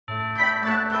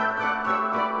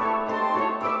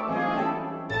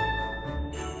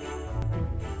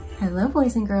Hello,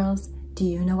 boys and girls. Do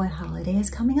you know what holiday is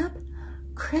coming up?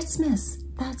 Christmas.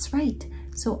 That's right.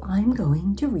 So I'm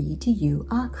going to read to you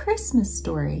a Christmas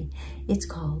story. It's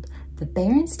called The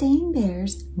Berenstain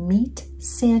Bears Meet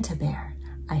Santa Bear.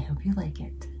 I hope you like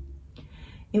it.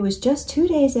 It was just 2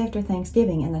 days after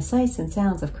Thanksgiving, and the sights and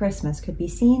sounds of Christmas could be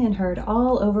seen and heard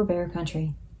all over Bear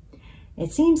Country.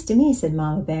 It seems to me, said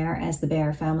Mama Bear as the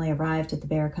Bear family arrived at the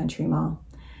Bear Country Mall,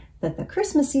 that the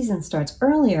Christmas season starts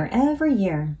earlier every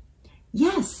year.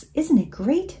 Yes, isn't it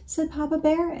great? Said Papa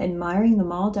Bear, admiring the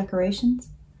mall decorations.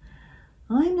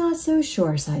 I'm not so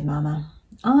sure, sighed Mama.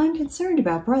 I'm concerned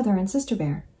about Brother and Sister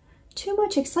Bear. Too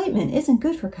much excitement isn't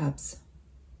good for cubs.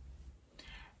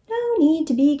 No need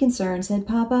to be concerned, said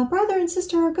Papa. Brother and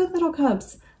Sister are good little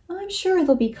cubs. I'm sure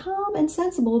they'll be calm and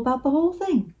sensible about the whole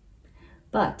thing.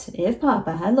 But if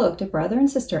Papa had looked at Brother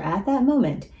and Sister at that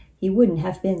moment, he wouldn't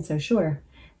have been so sure.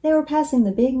 They were passing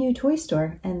the big new toy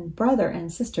store, and Brother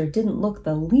and Sister didn't look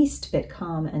the least bit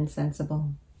calm and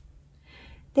sensible.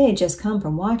 They had just come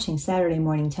from watching Saturday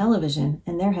morning television,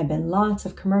 and there had been lots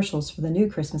of commercials for the new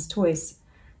Christmas toys.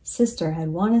 Sister had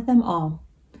wanted them all.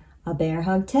 A bear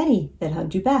hug teddy that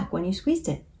hugged you back when you squeezed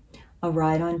it, a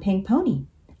ride-on pink pony,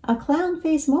 a clown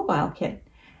face mobile kit,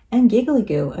 and Giggly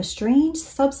Goo, a strange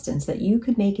substance that you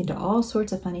could make into all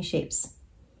sorts of funny shapes.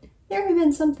 There had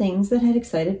been some things that had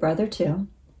excited Brother too,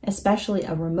 especially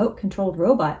a remote-controlled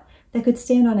robot that could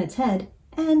stand on its head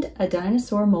and a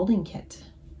dinosaur molding kit.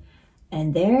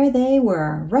 And there they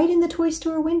were, right in the toy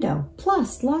store window,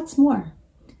 plus lots more.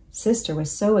 Sister was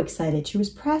so excited she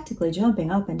was practically jumping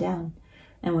up and down.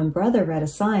 And when Brother read a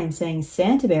sign saying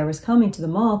Santa Bear was coming to the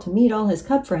mall to meet all his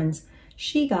cub friends,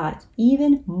 she got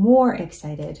even more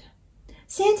excited.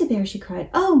 Santa Bear, she cried.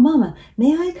 Oh, Mama,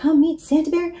 may I come meet Santa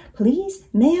Bear? Please?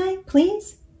 May I?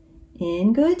 Please?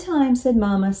 In good time, said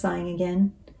Mama, sighing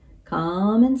again.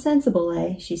 Calm and sensible,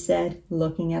 eh? She said,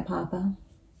 looking at Papa.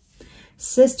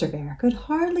 Sister Bear could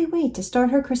hardly wait to start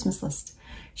her Christmas list.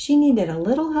 She needed a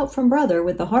little help from Brother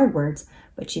with the hard words,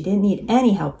 but she didn't need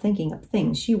any help thinking of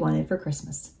things she wanted for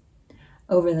Christmas.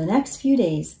 Over the next few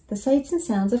days, the sights and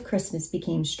sounds of Christmas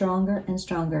became stronger and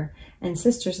stronger, and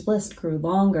Sister's list grew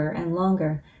longer and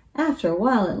longer. After a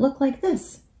while, it looked like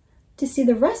this. To see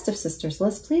the rest of Sister's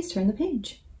list, please turn the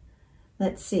page.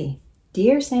 Let's see.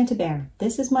 Dear Santa Bear,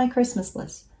 this is my Christmas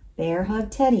list. Bear hug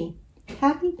teddy,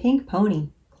 happy pink pony,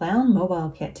 clown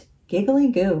mobile kit, Giggly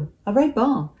Goo, a red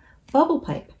ball, bubble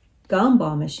pipe,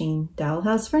 gumball machine,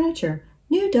 dollhouse furniture,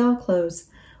 new doll clothes,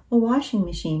 a washing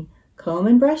machine, comb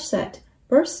and brush set,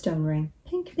 birthstone ring,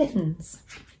 pink mittens,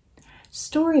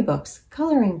 storybooks,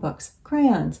 coloring books,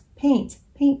 crayons, paints,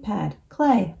 paint pad,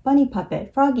 clay, bunny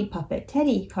puppet, froggy puppet,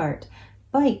 teddy cart,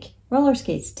 bike, roller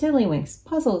skates, tiddlywinks,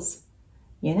 puzzles.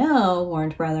 You know,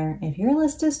 warned Brother, if your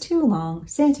list is too long,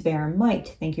 Santa Bear might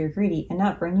think you're greedy and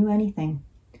not bring you anything.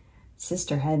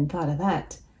 Sister hadn't thought of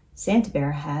that. Santa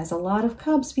Bear has a lot of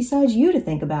cubs besides you to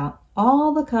think about,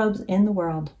 all the cubs in the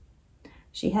world.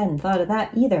 She hadn't thought of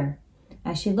that either.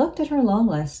 As she looked at her long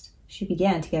list, she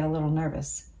began to get a little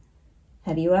nervous.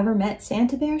 Have you ever met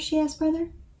Santa Bear? She asked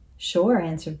Brother. Sure,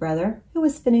 answered Brother, who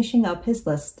was finishing up his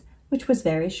list, which was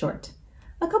very short.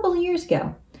 A couple of years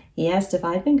ago, he asked if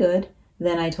I'd been good.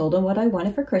 Then I told him what I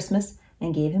wanted for Christmas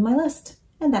and gave him my list.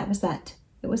 And that was that.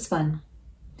 It was fun.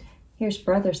 Here's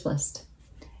Brother's list.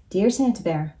 Dear Santa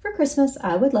Bear, for Christmas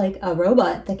I would like a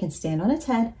robot that can stand on its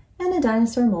head and a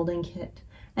dinosaur molding kit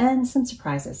and some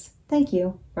surprises. Thank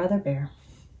you, Brother Bear.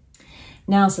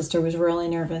 Now Sister was really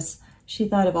nervous. She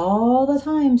thought of all the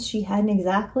times she hadn't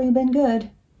exactly been good.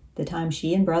 The time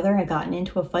she and Brother had gotten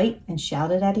into a fight and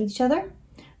shouted at each other.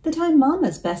 The time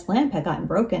Mama's best lamp had gotten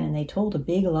broken and they told a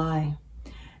big lie.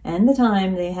 And the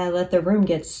time they had let their room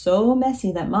get so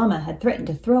messy that Mama had threatened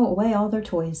to throw away all their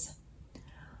toys.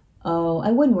 Oh,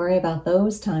 I wouldn't worry about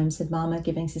those times, said Mama,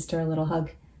 giving Sister a little hug.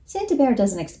 Santa Bear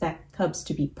doesn't expect cubs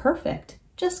to be perfect,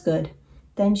 just good.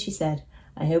 Then she said,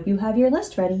 I hope you have your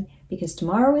list ready, because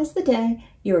tomorrow is the day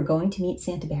you are going to meet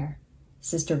Santa Bear.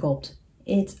 Sister gulped.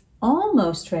 It's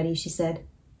almost ready, she said.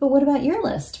 But what about your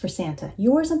list for Santa,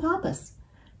 yours and Papa's?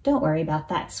 Don't worry about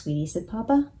that, sweetie, said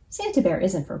Papa. Santa Bear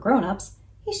isn't for grown-ups.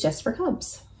 He's just for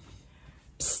cubs.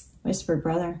 Psst, whispered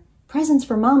Brother. Presents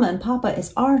for Mama and Papa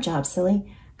is our job,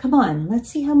 silly. Come on, let's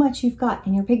see how much you've got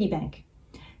in your piggy bank.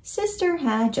 Sister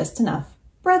had just enough.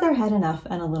 Brother had enough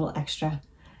and a little extra.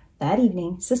 That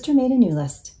evening, Sister made a new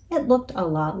list. It looked a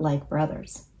lot like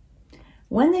Brother's.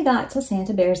 When they got to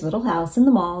Santa Bear's little house in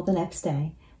the mall the next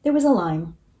day, there was a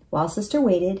line. While Sister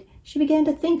waited, she began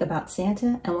to think about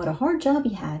Santa and what a hard job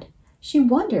he had. She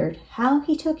wondered how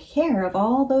he took care of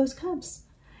all those cubs.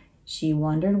 She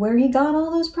wondered where he got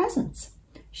all those presents.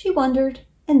 She wondered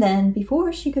And then,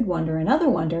 before she could wonder another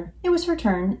wonder, it was her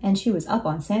turn, and she was up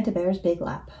on Santa Bear's big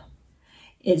lap.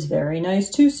 "It's very nice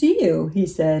to see you," he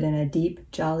said in a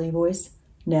deep, jolly voice.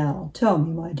 "Now, tell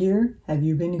me, my dear, have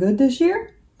you been good this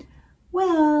year?"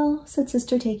 "Well," said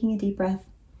Sister, taking a deep breath,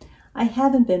 "I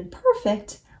haven't been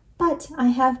perfect, but I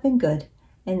have been good."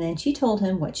 And then she told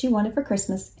him what she wanted for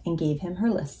Christmas and gave him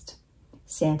her list.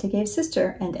 Santa gave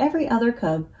Sister and every other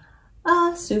cub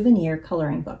a souvenir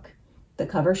coloring book. The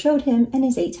cover showed him and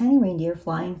his 8 tiny reindeer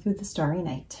flying through the starry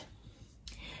night.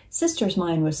 Sister's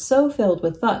mind was so filled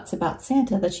with thoughts about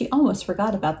Santa that she almost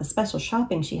forgot about the special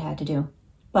shopping she had to do.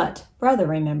 But Brother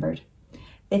remembered.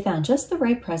 They found just the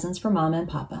right presents for Mama and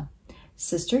Papa.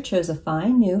 Sister chose a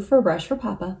fine new fur brush for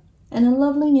Papa and a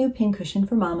lovely new pincushion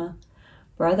for Mama.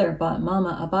 Brother bought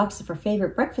Mama a box of her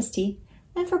favorite breakfast tea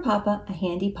and for Papa a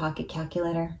handy pocket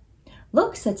calculator.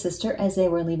 "Look," said Sister as they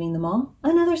were leaving the mall,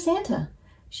 "another Santa."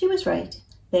 She was right.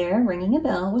 There, ringing a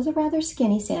bell, was a rather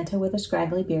skinny Santa with a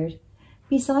scraggly beard.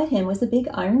 Beside him was a big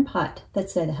iron pot that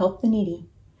said, "Help the Needy."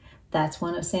 "That's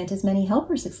one of Santa's many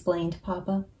helpers," explained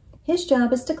Papa. "His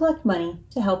job is to collect money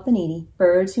to help the needy,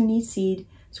 birds who need seed,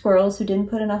 squirrels who didn't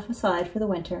put enough aside for the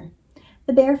winter."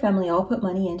 The Bear family all put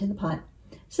money into the pot.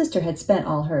 Sister had spent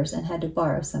all hers and had to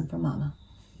borrow some from Mama.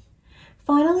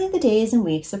 Finally, the days and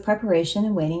weeks of preparation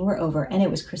and waiting were over, and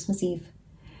it was Christmas Eve.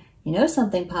 "You know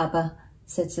something, Papa,"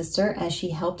 said Sister as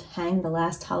she helped hang the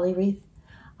last holly wreath.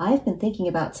 "I've been thinking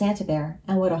about Santa Bear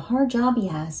and what a hard job he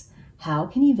has. How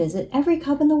can he visit every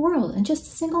cub in the world in just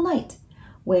a single night?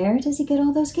 Where does he get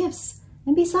all those gifts?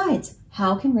 And besides,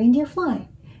 how can reindeer fly?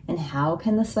 And how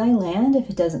can the sleigh land if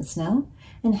it doesn't snow?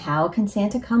 And how can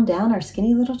Santa come down our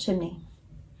skinny little chimney?"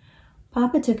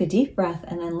 Papa took a deep breath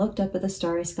and then looked up at the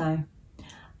starry sky.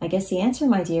 "I guess the answer,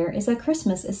 my dear, is that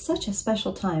Christmas is such a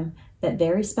special time that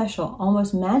very special,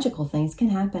 almost magical things can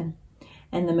happen.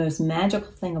 And the most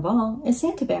magical thing of all is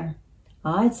Santa Bear.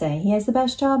 I'd say he has the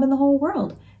best job in the whole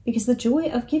world because the joy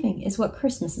of giving is what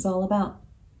Christmas is all about."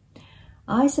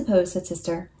 "I suppose," said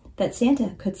Sister, "that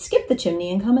Santa could skip the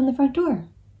chimney and come in the front door."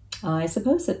 "I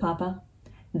suppose," said Papa.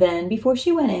 Then, before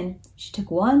she went in, she took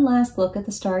one last look at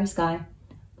the starry sky.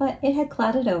 But it had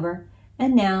clouded over,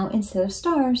 and now, instead of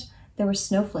stars, there were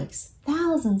snowflakes,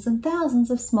 thousands and thousands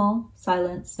of small,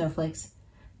 silent snowflakes.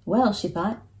 "Well," she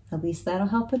thought, "at least that'll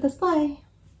help with the sleigh."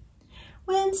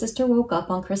 When Sister woke up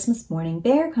on Christmas morning,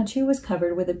 Bear Country was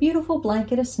covered with a beautiful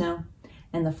blanket of snow,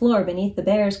 and the floor beneath the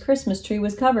Bear's Christmas tree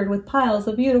was covered with piles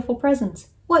of beautiful presents.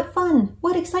 What fun!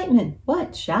 What excitement!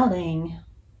 What shouting!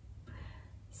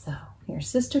 So, here's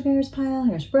Sister Bear's pile,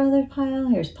 here's Brother's pile,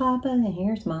 here's Papa, and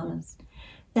here's Mama's.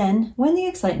 Then, when the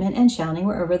excitement and shouting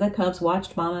were over, the cubs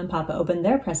watched Mama and Papa open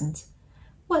their presents.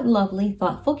 "What lovely,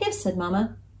 thoughtful gifts," said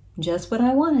Mama. "Just what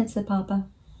I wanted," said Papa.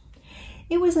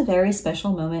 It was a very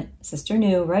special moment. Sister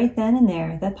knew right then and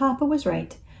there that Papa was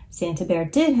right. Santa Bear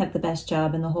did have the best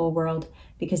job in the whole world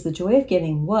because the joy of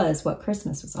giving was what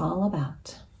Christmas was all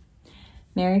about.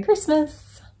 Merry Christmas!